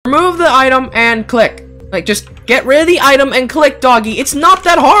remove the item and click. Like, just get rid of the item and click, doggy. It's not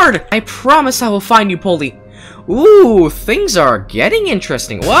that hard. I promise I will find you, Polly. Ooh, things are getting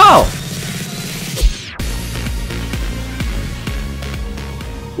interesting. Whoa.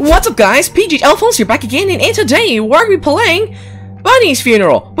 What's up, guys? PghLFilms here, back again, and today we're going to be playing Bunny's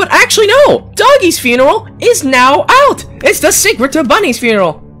Funeral. But actually, no! Doggy's Funeral is now out! It's the secret to Bunny's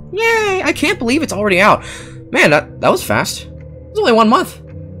Funeral! Yay! I can't believe it's already out. Man, that was fast. It was only 1 month.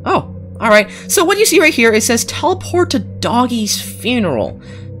 Oh, alright. So what you see right here, it says teleport to Doggy's Funeral.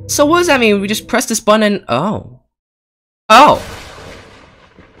 So what does that mean? We just press this button and... Oh,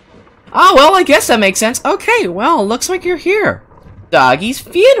 well, I guess that makes sense. Okay, well, looks like you're here. Doggy's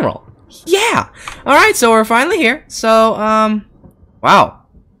Funeral. Yeah! Alright, so we're finally here. So, wow.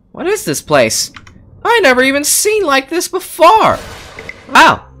 What is this place? I never even seen like this before.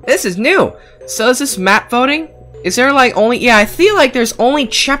 Wow, this is new. So is this map voting? Is there like only... Yeah, I feel like there's only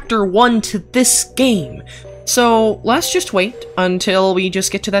chapter 1 to this game. So, let's just wait until we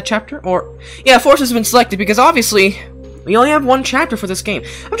just get to that chapter. Or, yeah, Force has been selected because obviously we only have 1 chapter for this game.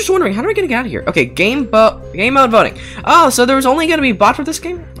 I'm just wondering, how do we get out of here? Okay, game mode voting. Oh, so there was only going to be bot for this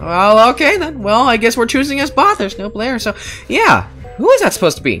game? Well, okay then. Well, I guess we're choosing as bot. There's no player, so yeah. Who is that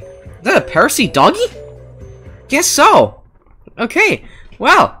supposed to be? Is that a Parasite doggy? Guess so. Okay,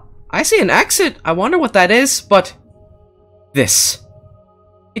 well, I see an exit. I wonder what that is, but this.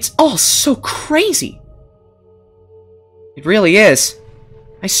 It's all so crazy. It really is.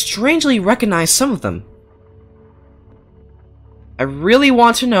 I strangely recognize some of them. I really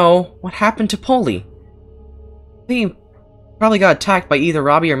want to know what happened to Polly. I think he probably got attacked by either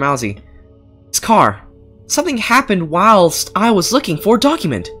Robbie or Mousy. His car. Something happened whilst I was looking for a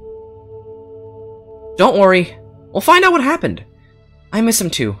document. Don't worry. We'll find out what happened. I miss him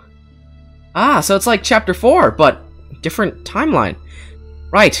too. Ah, so it's like chapter 4, but different timeline.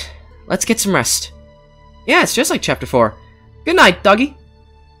 Right. Let's get some rest. Yeah, it's just like chapter 4. Good night, doggy.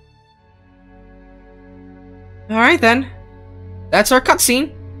 Alright then. That's our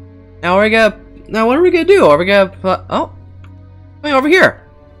cutscene. Now what are we gonna do? Are we gonna wait, over here.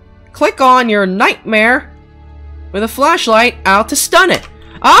 Click on your nightmare with a flashlight out to stun it.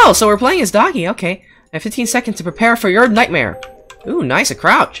 Oh, so we're playing as doggy. Okay. I have 15 seconds to prepare for your nightmare. Ooh, nice, a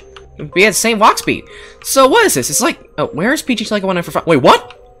crouch. Be at the same walk speed. So what is this? It's like, where's PghLFilms? Wait,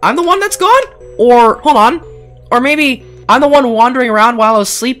 what? I'm the one that's gone? Or, hold on. Or maybe I'm the one wandering around while I was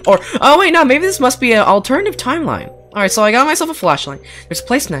asleep. Or, oh wait, no, maybe this must be an alternative timeline. Alright, so I got myself a flashlight. There's a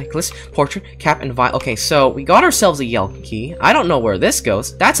place necklace, portrait, cap, and vial. Okay, so we got ourselves a yellow key. I don't know where this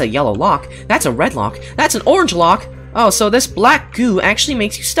goes. That's a yellow lock. That's a red lock. That's an orange lock. Oh, so this black goo actually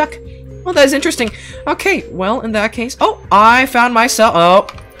makes you stuck. Well, that is interesting. Okay, well, in that case... Oh, I found myself... Oh.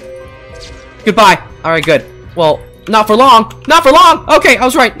 Goodbye. Alright, good. Well, not for long. Not for long! Okay, I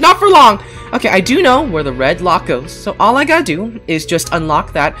was right. Not for long! Okay, I do know where the red lock goes. So all I gotta do is just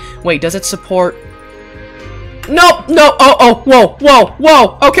unlock that. Wait, does it support... No, no,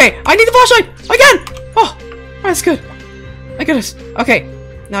 whoa, okay, I need the flashlight, again! Oh, that's good, my goodness, okay,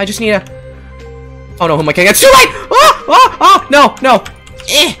 now I just need a... Oh no, who am I kidding? It's too late! No,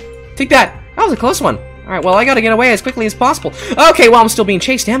 take that, that was a close one. Alright, well, I gotta get away as quickly as possible. Okay, well, I'm still being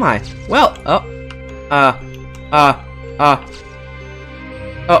chased, am I? Well,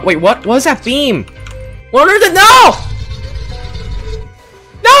 wait, what was that beam? What on earth? No!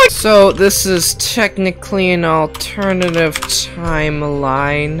 So, this is technically an alternative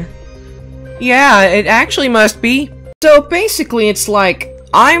timeline. Yeah, it actually must be. So, basically, it's like,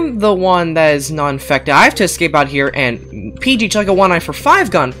 I'm the one that is non-infected. I have to escape out here, and PG, like a 1 eye for 5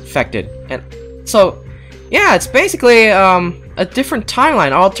 got infected. And so, yeah, it's basically, a different timeline.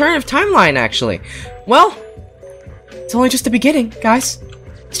 An alternative timeline, actually. Well, it's only just the beginning, guys.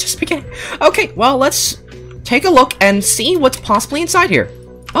 It's just the beginning. Okay, well, let's take a look and see what's possibly inside here.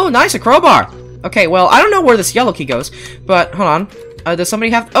 Oh, nice, a crowbar. Okay, well, I don't know where this yellow key goes, but hold on. Does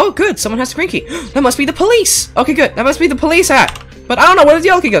somebody have... Oh, good, someone has the green key. That must be the police. Okay, good, that must be the police hat. But I don't know where the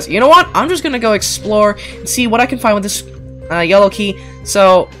yellow key goes. You know what? I'm just gonna go explore and see what I can find with this yellow key.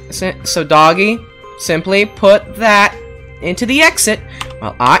 So doggy, simply put that into the exit.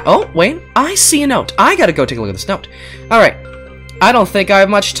 Well, oh, wait, I see a note. I gotta go take a look at this note. Alright, I don't think I have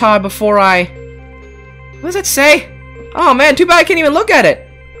much time before I... What does that say? Oh, man, too bad I can't even look at it.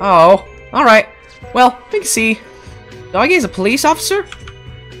 Oh, alright. Well, we can see. Doggy is a police officer?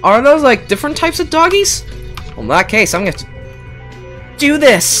 Are those, like, different types of doggies? Well, in that case, I'm gonna have to do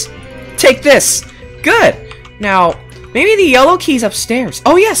this. Take this. Good. Now, maybe the yellow key's upstairs.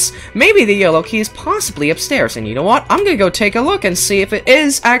 Oh, yes. Maybe the yellow key is possibly upstairs. And you know what? I'm gonna go take a look and see if it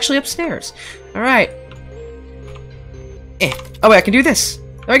is actually upstairs. Alright. Oh, wait, I can do this.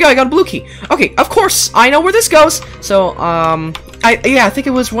 There we go, I got a blue key. Okay, of course, I know where this goes. So, yeah, I think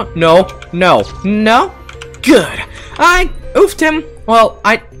it was one. No. Good. I oofed him. Well,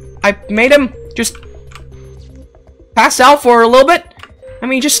 I made him just pass out for a little bit. I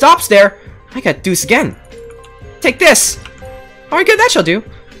mean, he just stops there. I got deuce again. Take this. Alright, good, that shall do.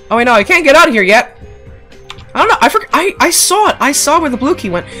 Oh, wait, no, I can't get out of here yet. I don't know, I saw it. I saw where the blue key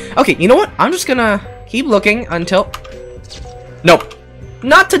went. Okay, you know what? I'm just gonna keep looking until... Nope.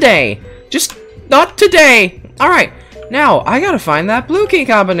 Not today. Just not today. Alright, now, I gotta find that blue key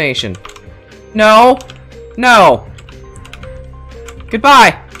combination. No.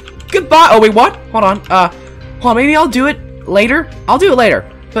 Goodbye. Oh, wait, what? Hold on, maybe I'll do it later. I'll do it later.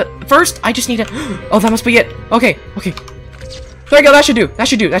 But first, I just need to... Oh, that must be it. Okay. There we go, that should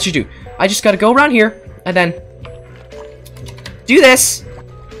do. I just gotta go around here, and then... do this.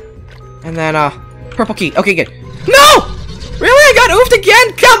 And then, purple key. Okay, good. No! Really? I got oofed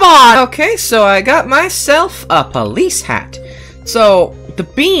again? Come on! Okay, so I got myself a police hat. So, the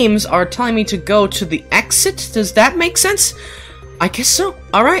beams are telling me to go to the exit. Does that make sense? I guess so.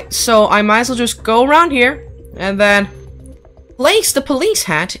 Alright, so I might as well just go around here, and then... place the police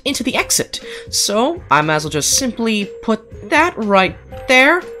hat into the exit. So, I might as well just simply put that right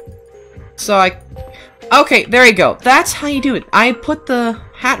there. So okay, there you go. That's how you do it. I put the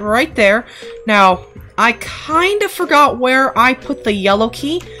hat right there. Now, I kind of forgot where I put the yellow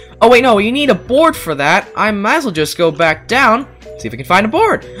key. Oh wait, no, you need a board for that. I might as well just go back down, see if I can find a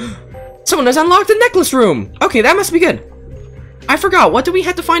board. Someone has unlocked the necklace room. Okay, that must be good. I forgot, what do we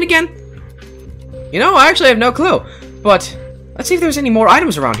have to find again? You know, I actually have no clue. But let's see if there's any more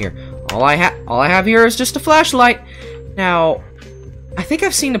items around here. All I have here is just a flashlight. Now, I think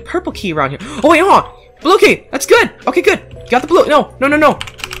I've seen the purple key around here. Oh wait, hold on. Blue key. That's good. Okay, good. Got the blue. No.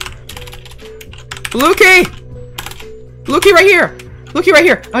 Blue key. Blue key right here. Blue key right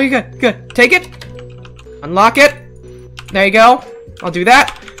here. Oh, you're good. Good. Take it. Unlock it. There you go. I'll do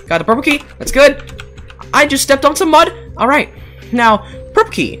that. Got the purple key. That's good. I just stepped on some mud. All right. Now,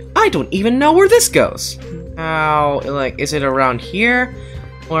 purple key. I don't even know where this goes. Now, like, is it around here?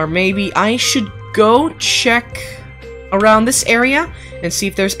 Or maybe I should go check around this area and see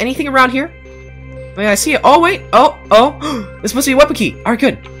if there's anything around here. Oh, yeah, I see it. Oh, wait. Oh. This must be a weapon key. All right,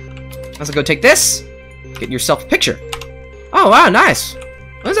 good. Let's go take this. Get yourself a picture. Oh, wow, nice.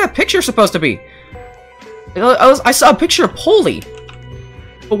 What is that picture supposed to be? I saw a picture of Polly.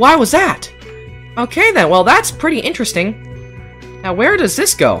 But why was that? Okay, then. Well, that's pretty interesting. Now, where does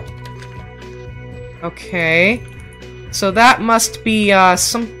this go? Okay. So that must be,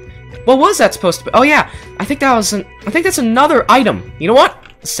 some... What was that supposed to be? Oh, yeah. I think that's another item. You know what?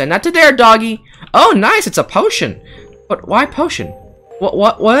 Send that to there, doggy. Oh, nice. It's a potion. But why potion?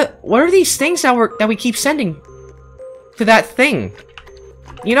 What are these things that we keep sending to that thing?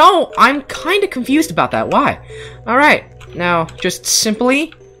 You know, I'm kind of confused about that. Why? Alright. Now, just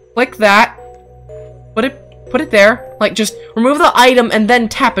simply click that. Put it there. Like, just remove the item and then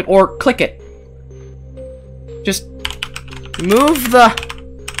tap it or click it. Just move the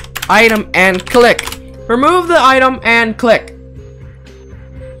item and click. Remove the item and click.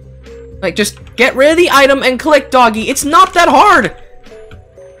 Like, just get rid of the item and click, doggy. It's not that hard.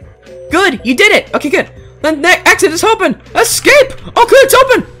 Good, you did it. Okay, good. The exit is open. Escape. Oh, good, it's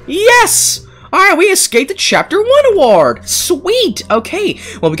open. Yes. All right, we escaped the Chapter 1 award. Sweet. Okay.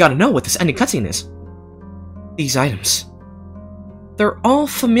 Well, we gotta know what this ending cutscene is. These items. They're all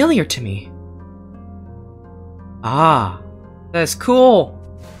familiar to me. Ah, that's cool.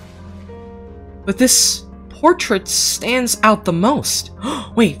 But this portrait stands out the most.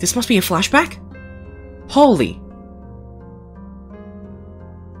 Wait, this must be a flashback? Holy.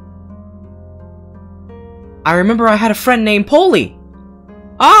 I remember I had a friend named Polly.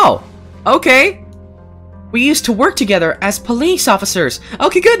 Oh, okay. We used to work together as police officers.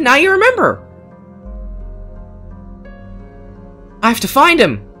 Okay, good, now you remember. I have to find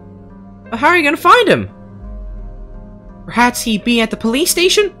him. But how are you gonna find him? Perhaps he'd be at the police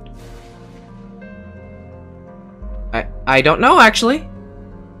station? I don't know, actually.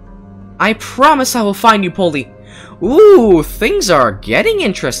 I promise I will find you, Polly. Ooh, things are getting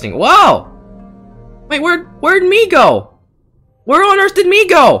interesting. Whoa! Wait, where'd me go? Where on earth did me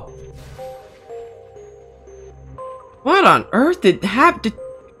go? What on earth did happen?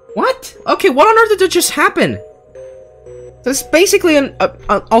 What? Okay, what on earth did just happen? This is basically an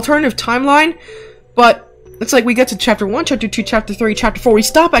alternative timeline, but it's like we get to Chapter 1, Chapter 2, Chapter 3, Chapter 4, we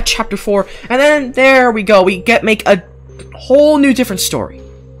stop at Chapter 4, and then there we go, we make a whole new different story.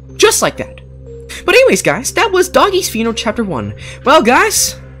 Just like that. But anyways, guys, that was Doggy's Funeral Chapter 1. Well,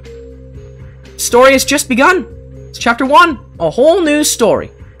 guys, story has just begun. It's Chapter 1, a whole new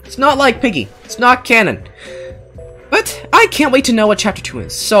story. It's not like Piggy. It's not canon. But I can't wait to know what Chapter 2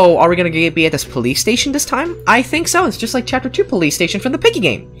 is. So, are we gonna be at this police station this time? I think so. It's just like Chapter 2 police station from the Piggy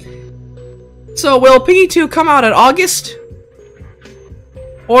game. So, will Piggy 2 come out in August?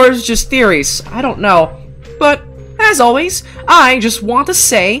 Or is it just theories? I don't know. But, as always, I just want to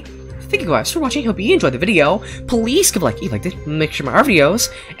say, thank you guys for watching. Hope you enjoyed the video. Please give a like if you liked it, make sure my other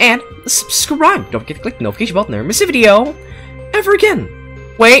videos, and subscribe. Don't forget to click the notification bell to never miss a video ever again.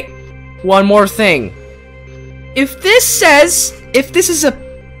 Wait, one more thing. If this is a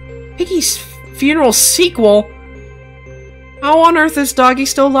Piggy's Funeral sequel, how on earth is Doggy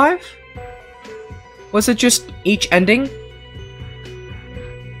still alive? Was it just each ending?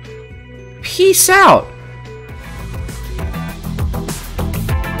 Peace out!